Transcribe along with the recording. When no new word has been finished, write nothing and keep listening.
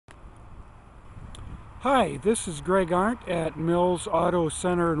Hi, this is Greg Arndt at Mills Auto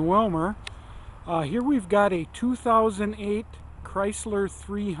Center in Willmar. Here we've got a 2008 Chrysler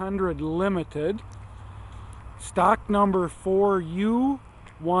 300 Limited, stock number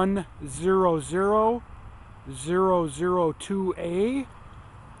 4U100002A,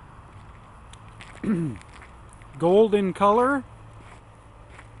 gold in color.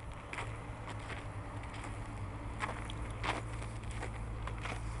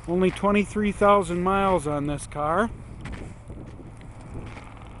 Only 23,000 miles on this car.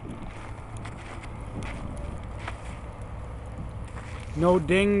 No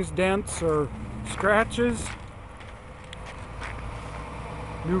dings, dents, or scratches.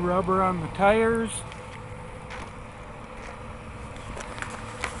 New rubber on the tires.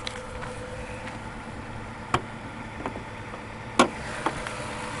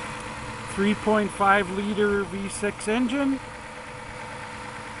 .5-liter V6 engine.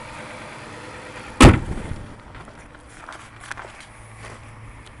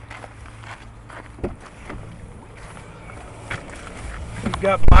 We've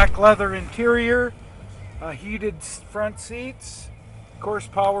got black leather interior, heated front seats, of course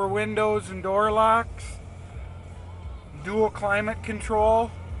power windows and door locks, dual climate control.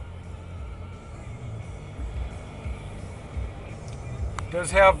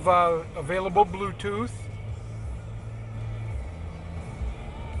 Does have available Bluetooth.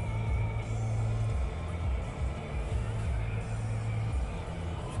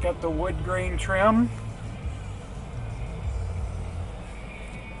 It's got the wood grain trim.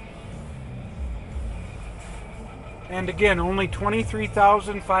 And again, only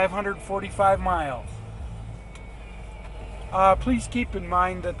 23,545 miles. Please keep in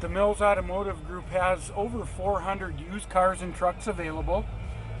mind that the Mills Automotive Group has over 400 used cars and trucks available,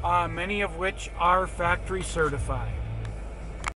 many of which are factory certified.